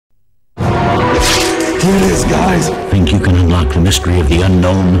Here it is, guys. Think you can unlock the mystery of the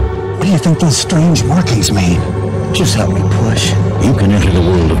unknown? What do you think those strange markings mean? Just help me push. You can enter the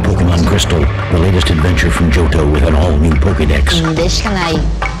world of Pokémon Crystal, the latest adventure from Johto with an all-new Pokédex.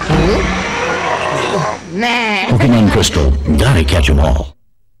 Pokémon Crystal, gotta catch 'em all.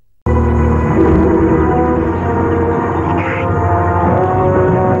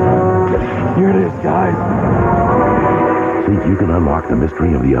 Here it is, guys. Think you can unlock the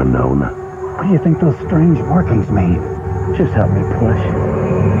mystery of the unknown? What do you think those strange markings mean? Just help me push.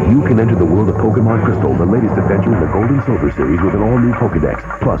 You can enter the world of Pokémon Crystal, the latest adventure in the Gold and Silver series with an all-new Pokédex.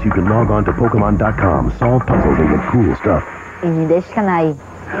 Plus, you can log on to Pokemon.com, solve puzzles, and get cool stuff.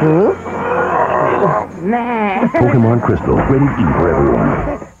 Pokémon Crystal, rated E for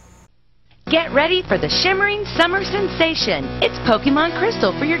everyone. Get ready for the shimmering summer sensation. It's Pokémon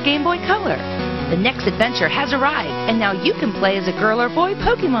Crystal for your Game Boy Color. The next adventure has arrived, and now you can play as a girl or boy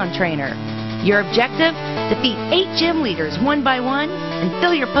Pokémon trainer. Your objective? Defeat 8 gym leaders one by one and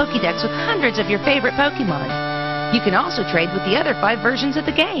fill your Pokédex with hundreds of your favorite Pokémon. You can also trade with the other 5 versions of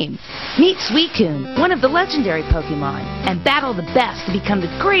the game. Meet Suicune, one of the legendary Pokémon, and battle the best to become the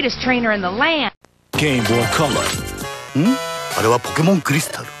greatest trainer in the land. Game Boy Color. あれはポケモンクリ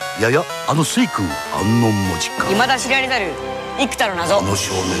スタル。いやいや、あのスイ君、あの文字か。未だ知られざる幾多の謎。あの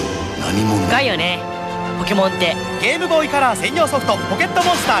少年、何者。深いよね。ポケモンって。ゲームボーイカラー専用ソフトポケット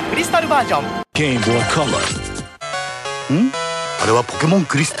モンスタークリスタルバージョン。Game Boy Color. あれはポケモン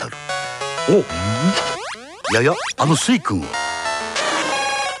クリスタル。お。いやいや、あのスイ君は。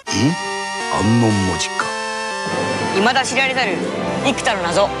あの文字か。未だ知られざる幾多の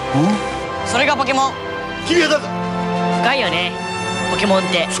謎。それがポケモン。君はだが。深いよね。ポケモンっ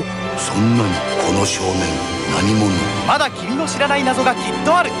て。そんなにこの少年何者。まだ君の知らない謎がきっ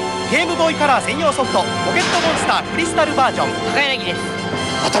とある。ゲームボーイカラー専用ソフトポケットモンスタークリスタルバージョン。高柳です。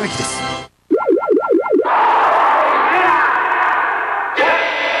綿引です。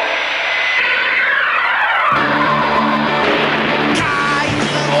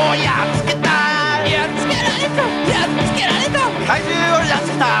怪獣をやっ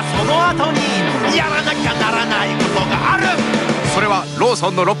つけたその後にやらなきゃならないことがある。それはローソ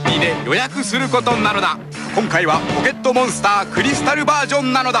ンのロッピーで予約することなのだ。今回はポケットモンスタークリスタルバージョ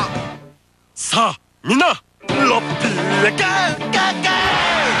ンなのだ。さあみんなロッピーへガーガーガ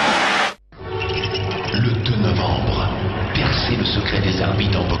Le 2 novembre, percez le secret des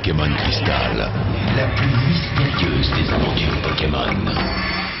arbitres dans Pokémon Crystal, la plus mystérieuse des aventures Pokémon.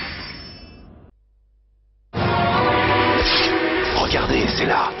 Regardez, c'est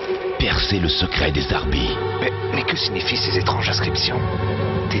là. Percez le secret des Arbis. Mais que signifient ces étranges inscriptions?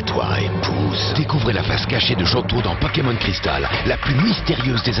 Tais-toi et pousse. Découvrez la face cachée de Johto dans Pokémon Crystal, la plus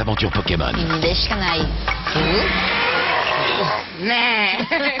mystérieuse des aventures Pokémon.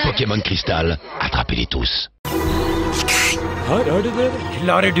 Pokémon Crystal, attrapez-les tous. Her er det dere.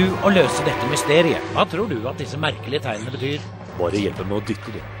 Klarer du å løse dette mysteriet? Hva tror du at disse merkelige tegnene betyr? Bare hjelp meg med å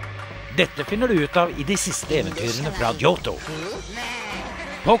dytte det. Dette finner du ut av i de siste eventyrene fra Johto.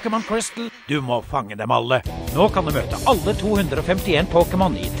 Pokémon Crystal, du må fange dem alle. Nå kan du møte alle 251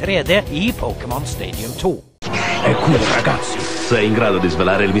 Pokémon i 3D i Pokémon Stadium 2. Eccolo ragazzi, sei in grado di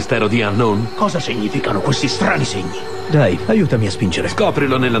svelare il mistero di Unknown? Cosa significano questi strani segni? Dai, aiutami a spingere.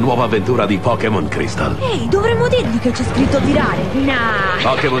 Scoprilo nella nuova avventura di Pokémon Crystal. Ehi, dovremmo dirgli che c'è scritto virale. Nah.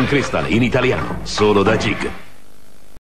 Pokémon Crystal in italiano, solo da Gig.